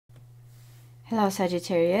Hello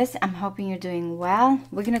Sagittarius, I'm hoping you're doing well.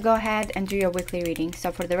 We're going to go ahead and do your weekly reading. So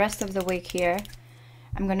for the rest of the week here,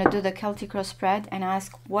 I'm going to do the Celtic cross spread and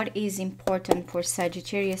ask what is important for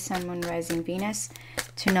Sagittarius, Sun, Moon, Rising, Venus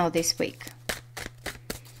to know this week.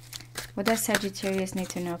 What does Sagittarius need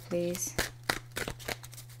to know, please?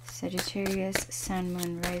 Sagittarius, Sun,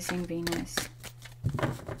 Moon, Rising, Venus.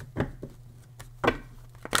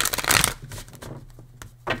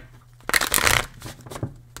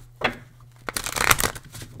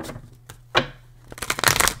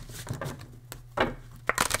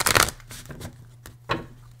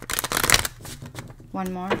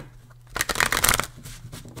 One more.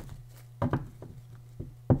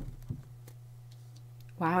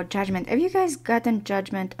 Wow, Judgment. Have you guys gotten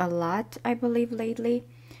Judgment a lot, I believe, lately?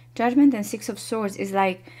 Judgment and Six of Swords is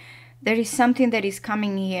like there is something that is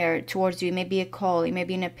coming here towards you. It may be a call, it may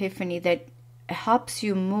be an epiphany that helps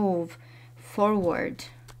you move forward.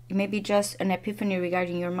 It may be just an epiphany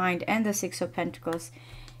regarding your mind and the Six of Pentacles.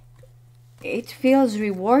 It feels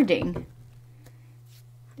rewarding.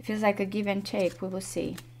 It feels like a give and take. We will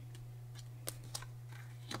see.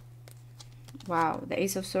 Wow, the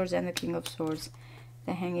Ace of Swords and the King of Swords.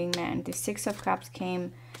 The Hanging Man. The Six of Cups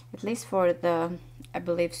came, at least for the, I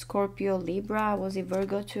believe, Scorpio, Libra. Was it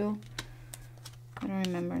Virgo too? I don't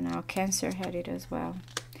remember now. Cancer had it as well.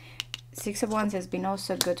 Six of Wands has been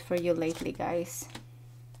also good for you lately, guys.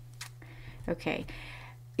 Okay.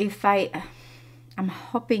 I'm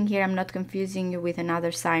hoping here I'm not confusing you with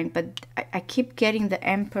another sign, but I keep getting the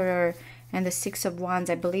Emperor and the Six of Wands.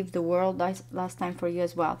 I believe the World last time for you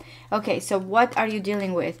as well. Okay, so what are you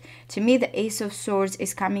dealing with? To me, the Ace of Swords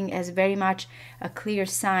is coming as very much a clear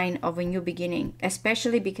sign of a new beginning,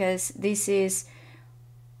 especially because this is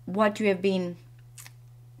what you have been,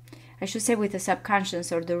 I should say with the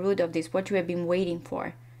subconscious or the root of this, what you have been waiting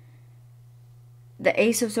for. The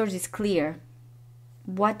Ace of Swords is clear.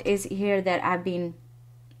 What is here that I've been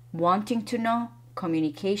wanting to know?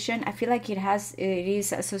 Communication. I feel like it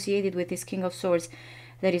is associated with this King of Swords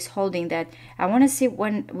that is holding that. I want to see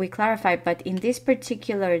when we clarify, but in this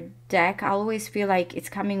particular deck, I always feel like it's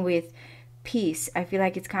coming with peace. I feel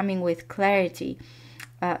like it's coming with clarity,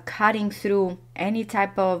 cutting through any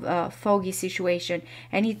type of foggy situation,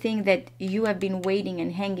 anything that you have been waiting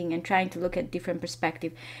and hanging and trying to look at different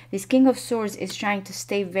perspective. This King of Swords is trying to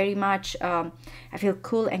stay very much, I feel,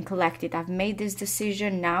 cool and collected. I've made this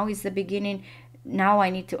decision. Now is the beginning. Now I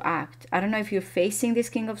need to act. I don't know if you're facing this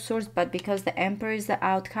King of Swords, but because the Emperor is the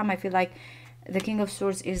outcome, I feel like the King of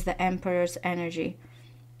Swords is the Emperor's energy.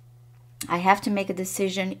 I have to make a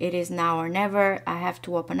decision. It is now or never. I have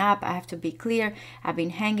to open up. I have to be clear. I've been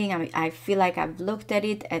hanging. I feel like I've looked at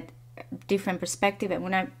it at different perspective. And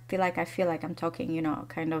when I feel like I'm talking, you know,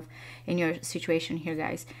 kind of in your situation here,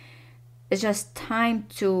 guys. It's just time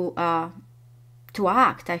to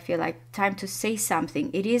act. I feel like time to say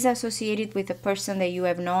something. It is associated with a person that you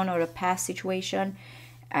have known or a past situation.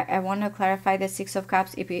 I want to clarify the Six of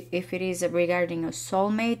Cups if it is regarding a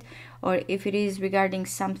soulmate or if it is regarding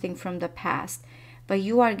something from the past. But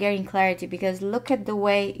you are getting clarity because look at the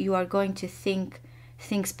way you are going to think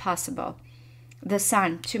things possible. The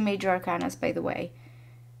Sun, two major arcanas, by the way.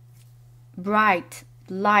 Bright,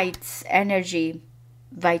 light, energy,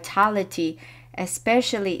 vitality,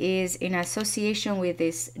 especially is in association with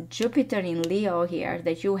this Jupiter in Leo here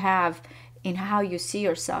that you have in how you see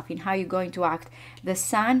yourself, in how you're going to act. The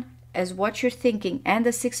Sun as what you're thinking and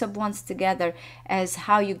the Six of Wands together as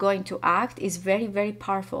how you're going to act is very, very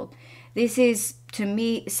powerful. This is, to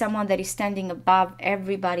me, someone that is standing above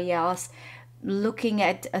everybody else, looking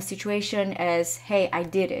at a situation as, hey, I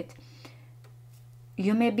did it.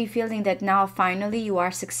 You may be feeling that now finally you are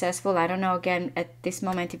successful. I don't know, again, at this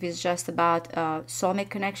moment if it's just about soulmate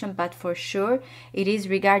connection, but for sure it is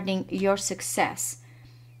regarding your success.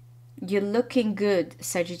 You're looking good,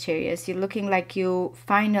 Sagittarius. You're looking like you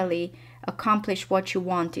finally accomplished what you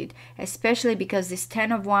wanted, especially because this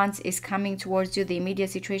Ten of Wands is coming towards you, the immediate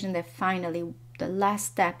situation that finally, the last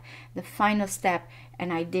step, the final step,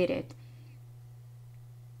 and I did it.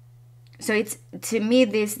 So it's, to me,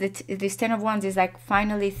 this Ten of Wands is like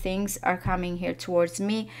finally things are coming here towards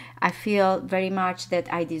me. I feel very much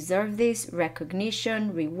that I deserve this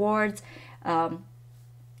recognition, rewards. To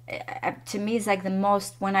me, it's like the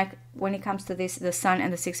most, when it comes to this, the Sun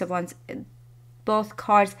and the Six of Wands, both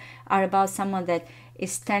cards are about someone that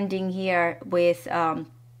is standing here with a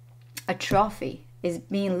trophy, is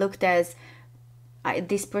being looked as,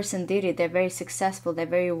 this person did it, they're very successful, they're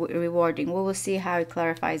very rewarding. We will see how it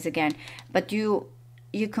clarifies again. But you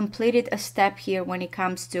completed a step here when it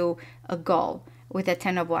comes to a goal, with the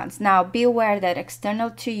 10 of Wands. Now, be aware that external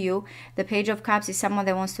to you, the Page of Cups is someone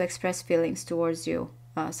that wants to express feelings towards you,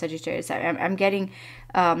 Sagittarius. I'm getting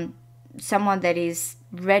someone that is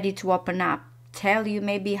ready to open up, tell you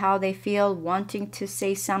maybe how they feel, wanting to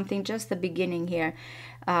say something, just the beginning here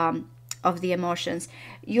of the emotions.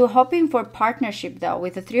 You're hoping for partnership though,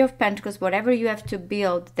 with the 3 of Pentacles. Whatever you have to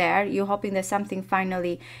build there, you're hoping that something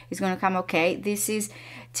finally is going to come. Okay, this is,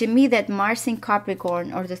 to me, that Mars in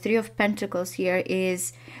Capricorn, or the 3 of Pentacles here,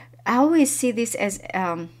 is, I always see this as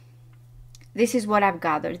this is what I've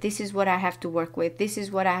gathered, this is what I have to work with, this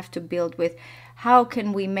is what I have to build with. How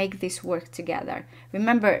can we make this work together?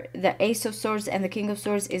 Remember, the Ace of Swords and the King of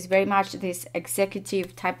Swords is very much this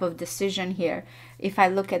executive type of decision here. If I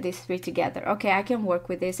look at these 3 together, okay, I can work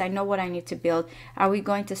with this. I know what I need to build. Are we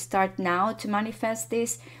going to start now to manifest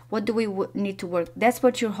this? What do we need to work? That's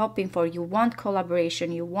what you're hoping for. You want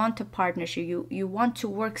collaboration. You want a partnership. You want to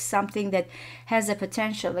work something that has a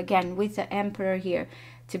potential, again, with the Emperor here,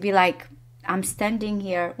 to be like, I'm standing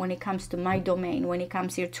here when it comes to my domain, when it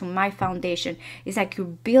comes here to my foundation. It's like you're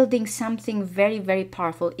building something very, very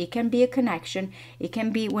powerful. It can be a connection. It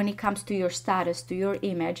can be when it comes to your status, to your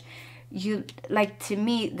image. You, like, to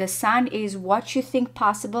me, the Sun is what you think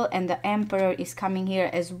possible, and the Emperor is coming here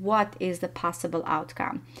as what is the possible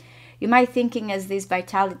outcome. You might thinking as this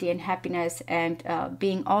vitality and happiness and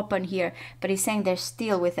being open here, but he's saying there's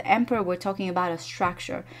still, with the Emperor, we're talking about a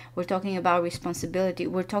structure. We're talking about responsibility.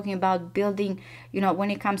 We're talking about building, you know, when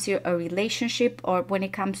it comes to a relationship, or when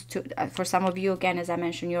it comes to, for some of you, again, as I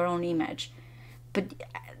mentioned, your own image. But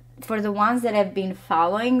for the ones that have been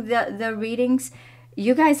following the readings,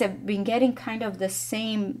 you guys have been getting kind of the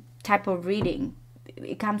same type of reading.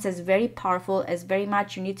 It comes as very powerful, as very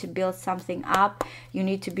much you need to build something up. You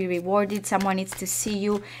need to be rewarded. Someone needs to see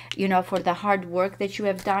you, you know, for the hard work that you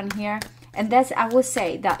have done here. And that's, I will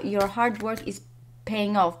say that your hard work is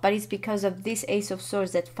paying off, but it's because of this Ace of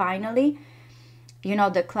Swords that finally, you know,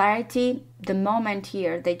 the clarity, the moment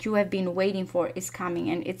here that you have been waiting for is coming,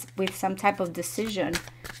 and it's with some type of decision.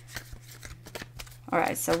 All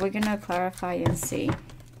right, so we're going to clarify and see.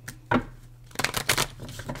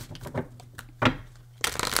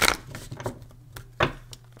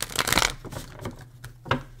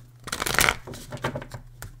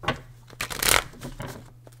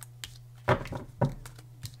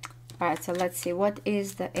 All right, so let's see. What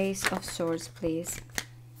is the Ace of Swords, please?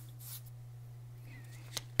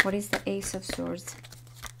 What is the Ace of Swords?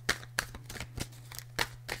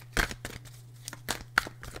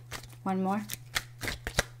 One more.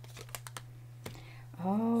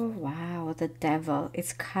 Oh, wow, the Devil.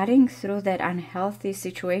 It's cutting through that unhealthy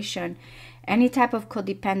situation. Any type of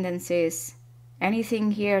codependencies,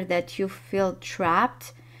 anything here that you feel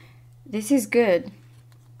trapped, this is good.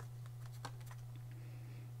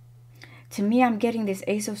 To me, I'm getting this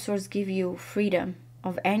Ace of Swords give you freedom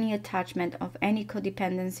of any attachment, of any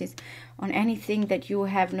codependencies, on anything that you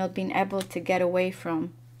have not been able to get away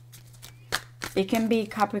from. It can be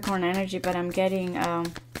Capricorn energy, but I'm getting,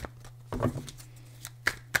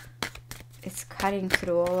 it's cutting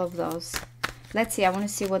through all of those. Let's see, I want to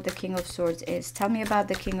see what the King of Swords is. Tell me about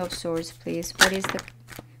the King of Swords, please. What is the,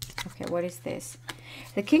 okay, what is this?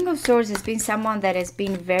 The King of Swords has been someone that has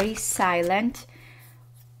been very silent,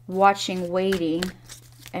 watching, waiting,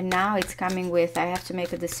 and now it's coming with, I have to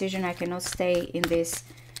make a decision. I cannot stay in this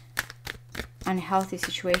unhealthy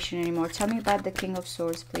situation anymore. Tell me about the King of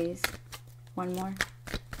Swords, please. One more.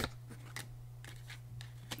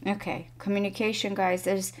 Okay, communication, guys.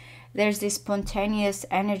 There's this spontaneous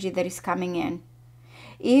energy that is coming in.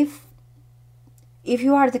 If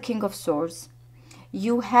you are the King of Swords,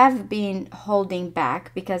 you have been holding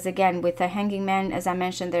back, because again, with the Hanging Man, as I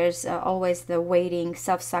mentioned, there's always the waiting,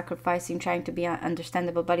 self-sacrificing, trying to be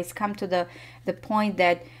understandable, but it's come to the point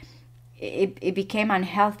that it became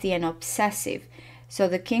unhealthy and obsessive. So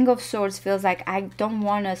the King of Swords feels like, I don't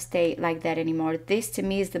want to stay like that anymore. This to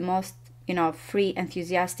me is the most, you know, free,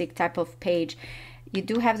 enthusiastic type of page. You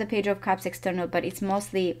do have the Page of Cups external, but it's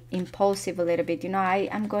mostly impulsive a little bit. You know,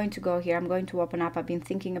 I'm going to go here. I'm going to open up. I've been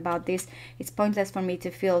thinking about this. It's pointless for me to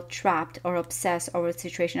feel trapped or obsessed over a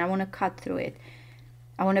situation. I want to cut through it.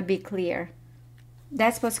 I want to be clear.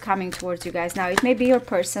 That's what's coming towards you guys. Now, it may be your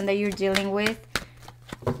person that you're dealing with,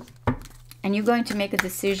 and you're going to make a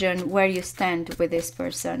decision where you stand with this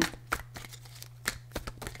person.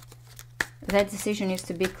 That decision is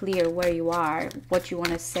to be clear where you are, what you want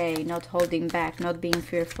to say, not holding back, not being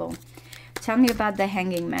fearful. Tell me about the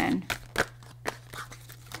Hanging Man.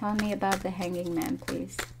 Tell me about the Hanging Man,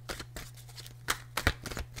 please.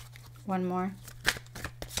 One more.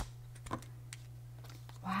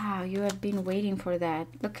 Wow. Wow, you have been waiting for that.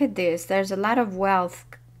 Look at this. There's a lot of wealth,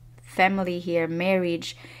 family here,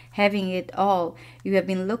 marriage, having it all. You have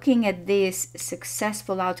been looking at this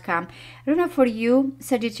successful outcome. I don't know for you,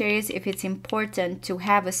 Sagittarius, if it's important to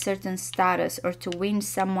have a certain status or to win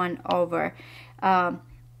someone over.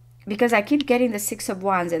 Because I keep getting the Six of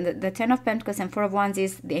Wands, and the Ten of Pentacles and Four of Wands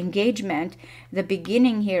is the engagement, the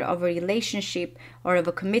beginning here of a relationship or of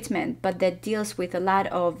a commitment, but that deals with a lot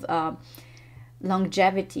of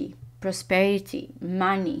longevity, prosperity,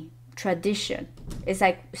 money, tradition. It's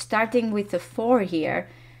like starting with the 4 here,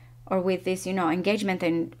 or with this, you know, engagement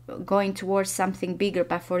and going towards something bigger.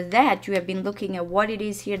 But for that, you have been looking at what it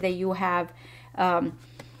is here that you have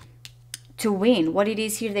to win, what it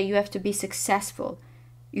is here that you have to be successful.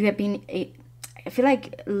 You have been, I feel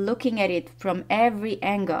like, looking at it from every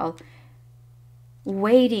angle,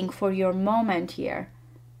 waiting for your moment here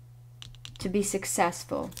to be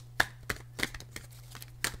successful.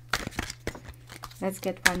 Let's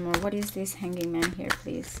get one more. What is this Hanging Man here,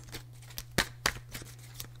 please?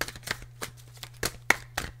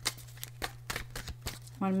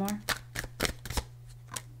 One more.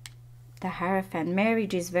 The Hierophant.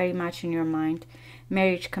 Marriage is very much in your mind.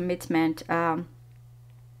 Marriage, commitment.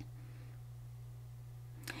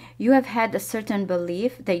 You have had a certain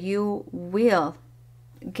belief that you will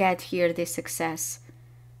get here this success,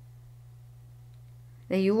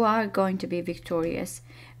 that you are going to be victorious.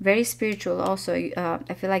 Very spiritual also.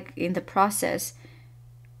 I feel like in the process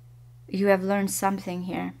you have learned something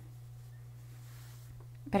here,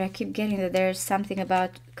 but I keep getting that there's something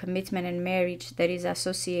about commitment and marriage that is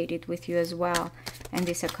associated with you as well, and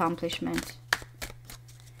this accomplishment.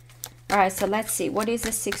 All right, so let's see, what is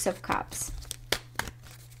the Six of Cups?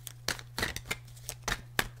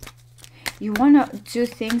 You want to do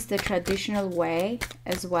things the traditional way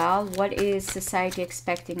as well. What is society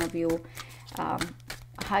expecting of you?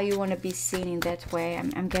 How you want to be seen in that way.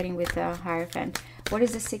 I'm getting with the Hierophant. What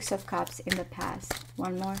is the Six of Cups in the past?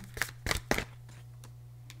 One more.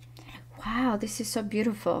 Wow, this is so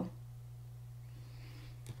beautiful.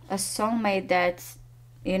 A soulmate that,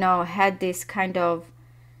 you know, had this kind of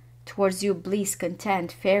towards you bliss,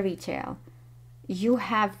 content, fairy tale. You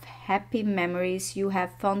have happy memories, you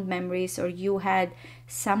have fond memories, or you had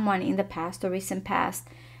someone in the past or recent past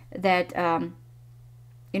that,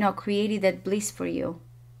 you know, created that bliss for you,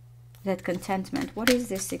 that contentment. What is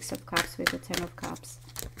this Six of Cups with the Ten of Cups?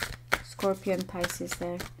 Scorpio and Pisces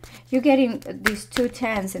there. You're getting these 2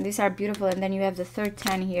 tens, and these are beautiful, and then you have the third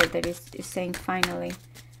 10 here that is saying finally.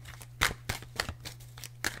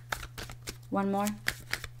 One more.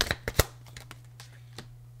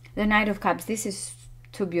 The Knight of Cups. This is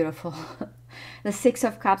too beautiful. The Six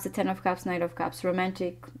of Cups, the Ten of Cups, Knight of Cups.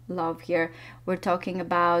 Romantic love here. We're talking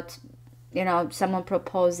about, you know, someone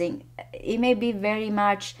proposing. It may be very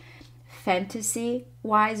much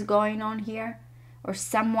fantasy-wise going on here. Or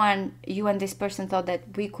someone, you and this person thought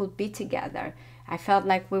that we could be together. I felt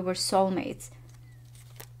like we were soulmates.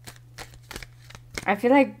 I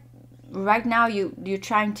feel like right now you're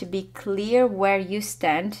trying to be clear where you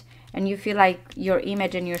stand. And you feel like your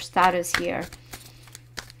image and your status here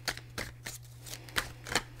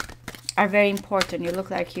are very important. You look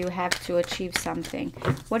like you have to achieve something.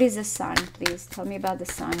 What is the Sun, please? Tell me about the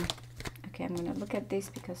Sun. Okay, I'm going to look at this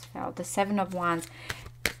because I felt the Seven of Wands.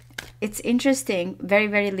 It's interesting, very,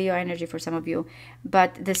 very Leo energy for some of you.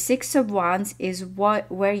 But the Six of Wands is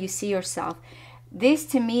where you see yourself. This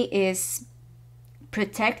to me is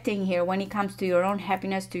protecting here when it comes to your own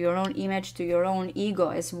happiness, to your own image, to your own ego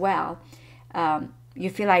as well. You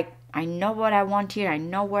feel like, I know what I want here, I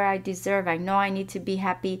know where I deserve, I know I need to be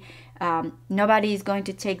happy. Nobody is going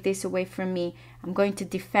to take this away from me. I'm going to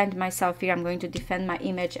defend myself here. I'm going to defend my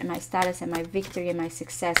image and my status and my victory and my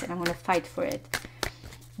success, and I'm going to fight for it.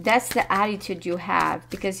 That's the attitude you have,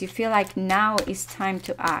 because you feel like now is time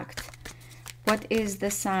to act. What is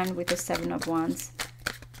the Sun with the Seven of Wands?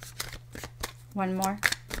 One more.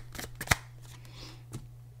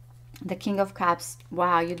 The King of Cups.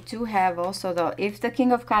 Wow, you do have also, though, if the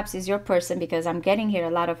King of Cups is your person, because I'm getting here a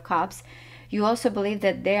lot of cups, you also believe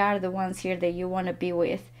that they are the ones here that you want to be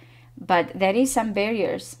with. But there is some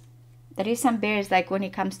barriers. There is some barriers, like when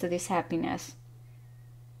it comes to this happiness.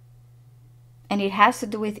 And it has to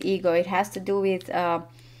do with ego. It has to do with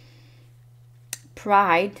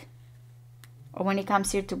pride. Or when it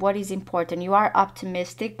comes here to what is important. You are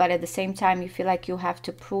optimistic, but at the same time you feel like you have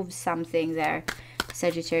to prove something there,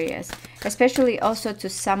 Sagittarius. Especially also to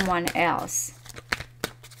someone else.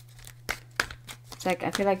 It's like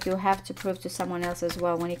I feel like you have to prove to someone else as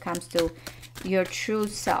well when it comes to your true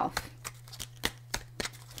self.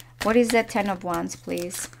 What is the Ten of Wands,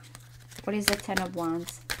 please? What is the Ten of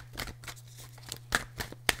Wands?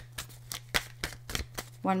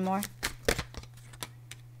 One more.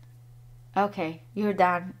 Okay, you're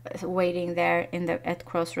done waiting there at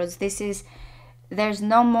crossroads. There's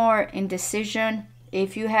no more indecision.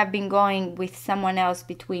 If you have been going with someone else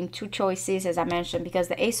between two choices, as I mentioned, because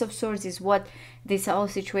the Ace of Swords is what this whole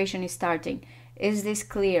situation is starting. Is this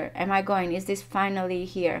clear? Am I going? Is this finally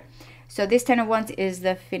here? So this Ten of Wands is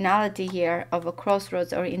the finality here of a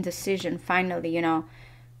crossroads or indecision. Finally, you know,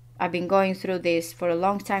 I've been going through this for a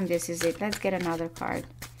long time. This is it. Let's get another card.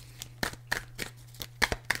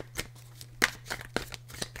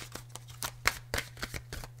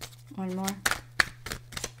 One more.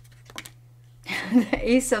 The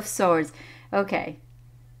Ace of Swords. Okay.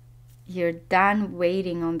 You're done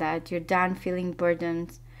waiting on that. You're done feeling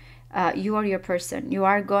burdened. You are your person. You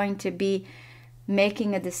are going to be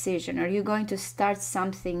making a decision, or you're going to start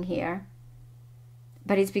something here.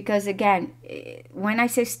 But it's because, again, when I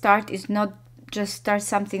say start, it's not just start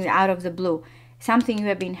something out of the blue. Something you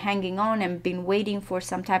have been hanging on and been waiting for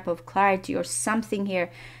some type of clarity or something here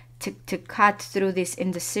to cut through this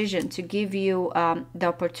indecision, to give you the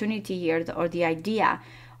opportunity here, or the idea,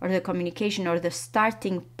 or the communication, or the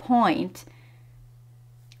starting point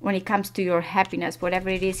when it comes to your happiness, whatever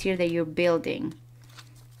it is here that you're building.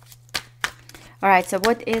 All right, so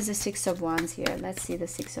what is the Six of Wands here? Let's see the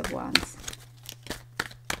Six of Wands.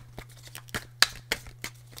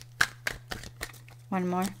 One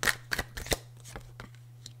more.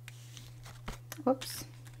 Whoops,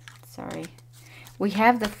 sorry. We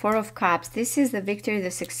have the Four of Cups. This is the victory,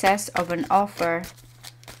 the success of an offer.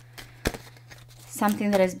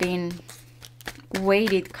 Something that has been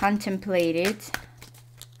waited, contemplated.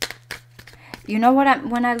 You know what?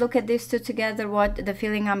 When I look at these two together, what the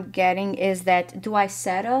feeling I'm getting is that, do I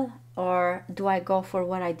settle or do I go for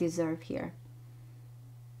what I deserve here?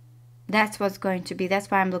 That's what's going to be.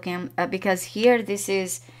 That's why I'm looking, because here this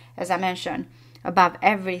is, as I mentioned, above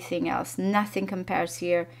everything else. Nothing compares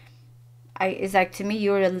here. It's like, to me,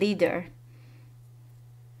 you're a leader.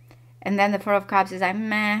 And then the Four of Cups is like,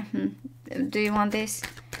 meh, do you want this?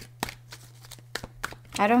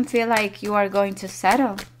 I don't feel like you are going to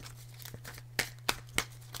settle.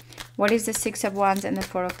 What is the Six of Wands and the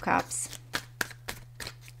Four of Cups?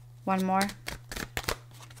 One more.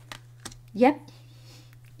 Yep.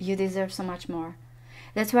 You deserve so much more.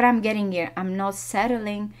 That's what I'm getting here. I'm not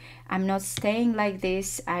settling. I'm not staying like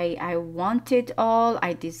this. I want it all.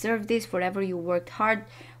 I deserve this. Whatever you worked hard,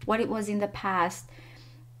 what it was in the past,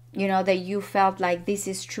 you know, that you felt like this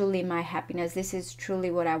is truly my happiness. This is truly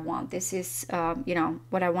what I want. This is, you know,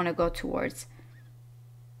 what I want to go towards.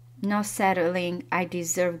 No settling. I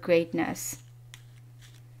deserve greatness.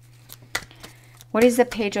 What is the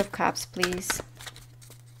Page of Cups, please?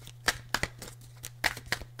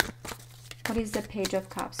 What is the Page of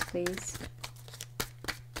Cups, please?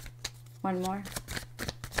 One more.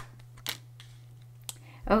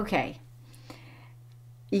 Okay.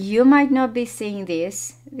 You might not be seeing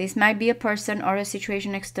this. This might be a person or a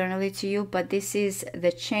situation externally to you, but this is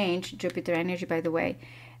the change, Jupiter energy, by the way,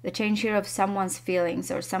 the change here of someone's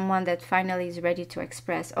feelings, or someone that finally is ready to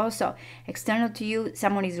express. Also, external to you,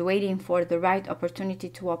 someone is waiting for the right opportunity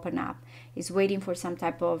to open up, is waiting for some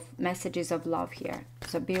type of messages of love here.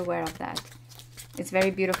 So be aware of that. It's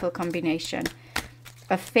very beautiful combination.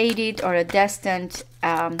 A fated or a destined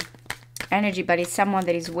energy, but it's someone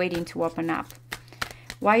that is waiting to open up.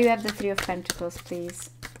 Why you have the Three of Pentacles, please?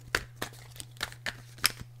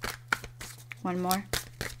 One more.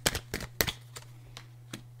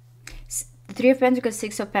 Three of Pentacles,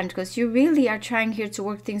 Six of Pentacles. You really are trying here to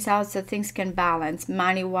work things out so things can balance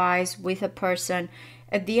money-wise with a person.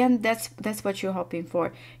 At the end, that's what you're hoping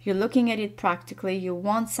for. You're looking at it practically. You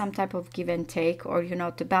want some type of give and take, or, you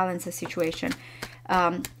know, to balance a situation.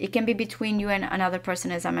 It can be between you and another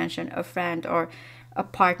person, as I mentioned, a friend or a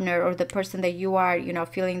partner, or the person that you are, you know,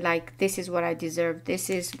 feeling like this is what I deserve. This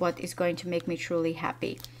is what is going to make me truly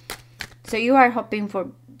happy. So you are hoping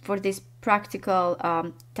for this practical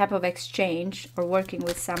type of exchange, or working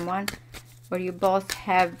with someone where you both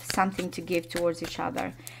have something to give towards each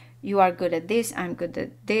other. You are good at this, I'm good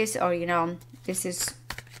at this, or, you know, this is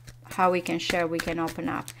how we can share, we can open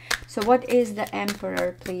up. So what is the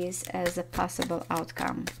Emperor, please, as a possible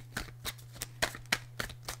outcome?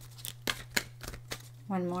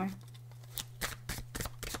 One more.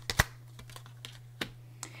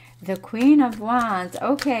 The Queen of Wands.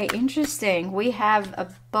 Okay, interesting. We have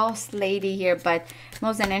a boss lady here, but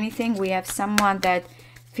more than anything, we have someone that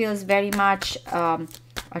feels very much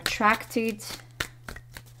attracted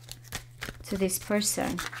to this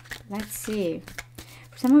person. Let's see.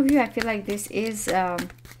 For some of you, I feel like this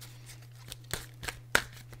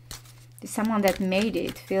someone that made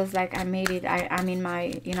it, feels like I made it. I'm in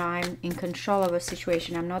my, you know, I'm in control of a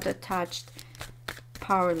situation. I'm not attached,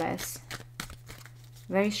 powerless.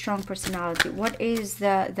 Very strong personality. What is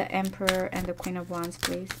the Emperor and the Queen of Wands,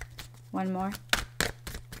 please? One more.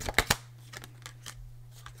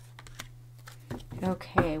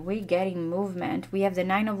 Okay, we're getting movement. We have the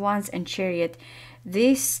Nine of Wands and Chariot.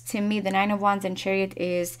 This, to me, the Nine of Wands and Chariot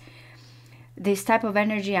is this type of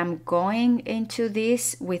energy. I'm going into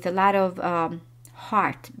this with a lot of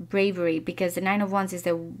heart, bravery, because the Nine of Wands is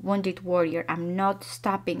the wounded warrior. I'm not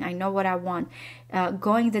stopping. I know what I want.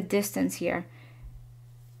 Going the distance here.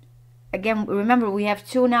 Again, remember, we have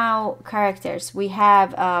two now characters. We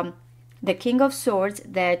have the King of Swords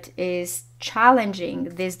that is challenging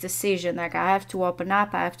this decision. Like, I have to open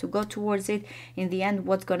up, I have to go towards it. In the end,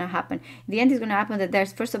 what's going to happen? In the end, is going to happen that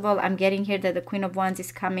there's, first of all, I'm getting here that the Queen of Wands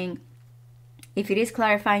is coming. If it is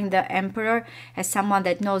clarifying the Emperor as someone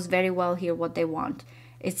that knows very well here what they want.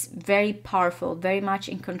 It's very powerful, very much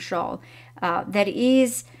in control. That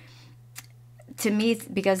is, to me,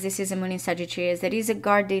 because this is a moon in Sagittarius, there is a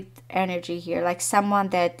guarded energy here, like someone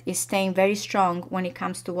that is staying very strong when it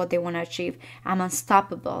comes to what they want to achieve. I'm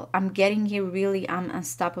unstoppable. I'm getting here really, I'm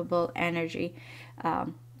unstoppable energy.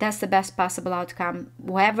 That's the best possible outcome.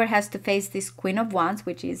 Whoever has to face this Queen of Wands,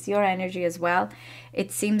 which is your energy as well,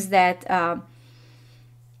 it seems that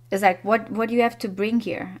it's like, what do you have to bring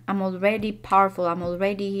here? I'm already powerful. I'm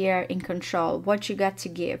already here in control. What you got to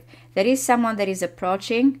give? There is someone that is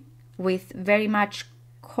approaching with very much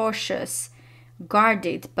cautious,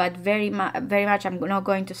 guarded, but very much I'm not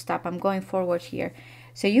going to stop. I'm going forward here.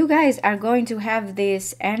 So you guys are going to have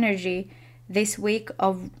this energy this week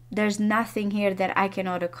of there's nothing here that I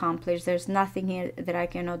cannot accomplish. There's nothing here that I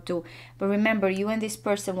cannot do. But remember, you and this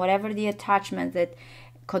person, whatever the attachment, that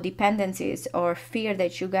codependencies or fear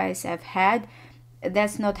that you guys have had,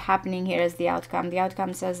 that's not happening here as the outcome. The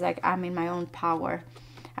outcome says, like, I'm in my own power.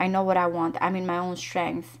 I know what I want. I'm in my own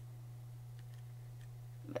strength.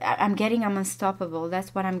 I'm unstoppable.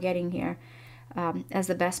 That's what I'm getting here as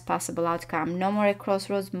the best possible outcome. No more at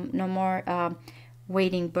crossroads, no more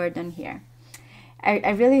waiting burden here.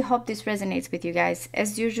 I really hope this resonates with you guys.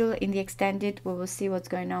 As usual, in the extended, we will see what's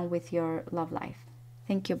going on with your love life.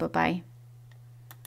 Thank you. Bye-bye.